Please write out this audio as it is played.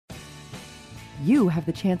you have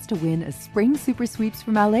the chance to win a spring super sweeps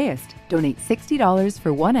from LAist. Donate $60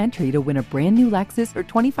 for one entry to win a brand new Lexus or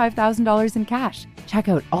 $25,000 in cash. Check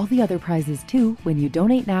out all the other prizes too when you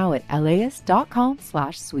donate now at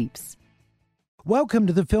laist.com/sweeps. Welcome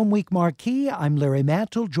to the Film Week Marquee. I'm Larry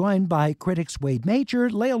Mantle, joined by critics Wade Major,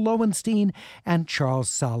 Lael Lowenstein, and Charles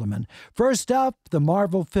Solomon. First up, the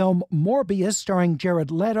Marvel film Morbius, starring Jared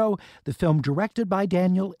Leto, the film directed by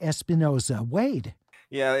Daniel Espinosa. Wade.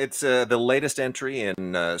 Yeah, it's the latest entry in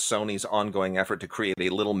Sony's ongoing effort to create a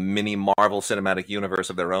little mini Marvel Cinematic Universe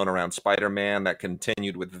of their own around Spider-Man that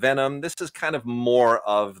continued with Venom. This is kind of more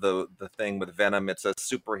of the thing with Venom. It's a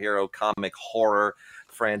superhero comic horror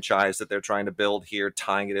franchise that they're trying to build here,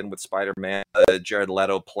 tying it in with Spider-Man. Jared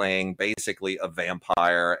Leto playing basically a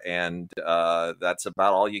vampire, and that's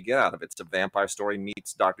about all you get out of it. It's a vampire story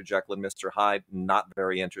meets Dr. Jekyll and Mr. Hyde. Not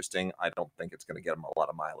very interesting. I don't think it's going to get them a lot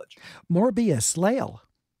of mileage. Morbius, Lael.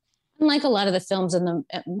 Unlike a lot of the films in the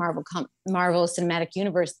Marvel Cinematic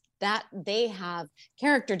Universe, that they have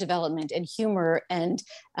character development and humor and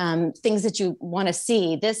things that you want to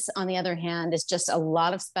see. This, on the other hand, is just a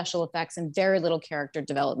lot of special effects and very little character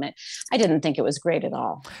development. I didn't think it was great at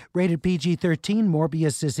all. Rated PG-13,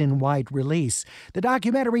 Morbius is in wide release. The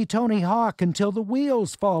documentary Tony Hawk, Until the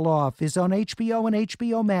Wheels Fall Off, is on HBO and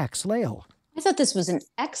HBO Max. Lael. I thought this was an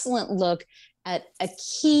excellent look at a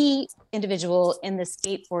key individual in the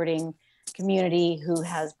skateboarding community who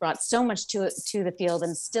has brought so much to the field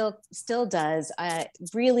and still does. A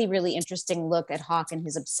really, really interesting look at Hawk and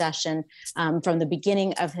his obsession from the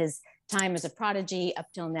beginning of his time as a prodigy up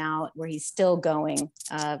till now, where he's still going.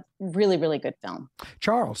 Really, really good film.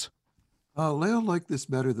 Charles. Lael liked this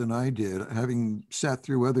better than I did. Having sat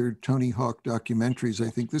through other Tony Hawk documentaries,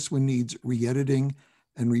 I think this one needs re-editing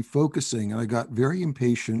and refocusing. And I got very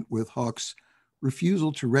impatient with Hawk's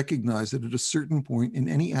refusal to recognize that at a certain point in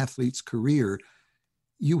any athlete's career,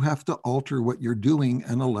 you have to alter what you're doing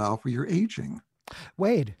and allow for your aging.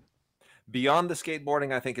 Wade. Beyond the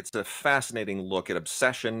skateboarding, I think it's a fascinating look at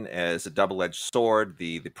obsession as a double-edged sword,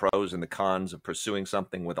 the pros and the cons of pursuing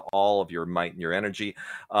something with all of your might and your energy.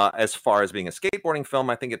 As far as being a skateboarding film,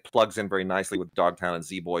 I think it plugs in very nicely with Dogtown and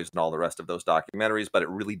Z-Boys and all the rest of those documentaries, but it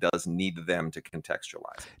really does need them to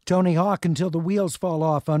contextualize. Tony Hawk, Until the Wheels Fall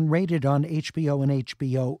Off, unrated on HBO and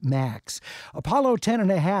HBO Max. Apollo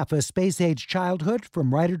 10.5, A Space-Age Childhood,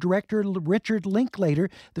 from writer-director Richard Linklater.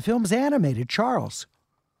 The film's animated. Charles.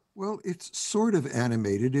 Well, it's sort of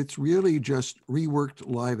animated. It's really just reworked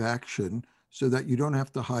live action so that you don't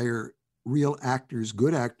have to hire real actors,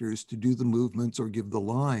 good actors, to do the movements or give the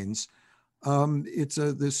lines. It's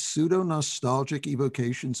this pseudo-nostalgic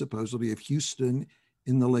evocation, supposedly, of Houston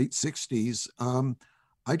in the late 60s.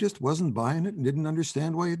 I just wasn't buying it and didn't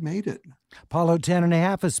understand why it made it. Apollo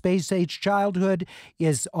 10.5, A Space-Age Childhood,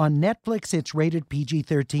 is on Netflix. It's rated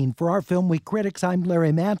PG-13. For our Film Week critics, I'm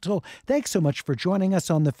Larry Mantle. Thanks so much for joining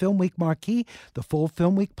us on the Film Week Marquee, the full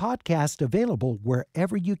Film Week podcast, available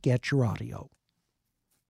wherever you get your audio.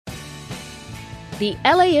 The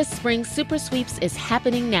LAist Spring Super Sweeps is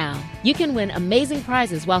happening now. You can win amazing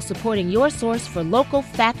prizes while supporting your source for local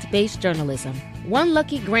fact-based journalism. One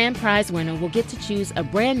lucky grand prize winner will get to choose a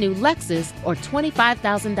brand new Lexus or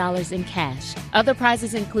 $25,000 in cash. Other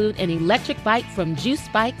prizes include an electric bike from Juice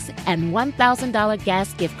Bikes and $1,000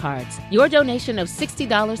 gas gift cards. Your donation of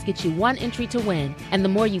 $60 gets you one entry to win, and the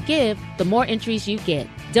more you give, the more entries you get.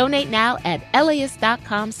 Donate now at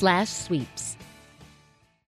laist.com/sweeps.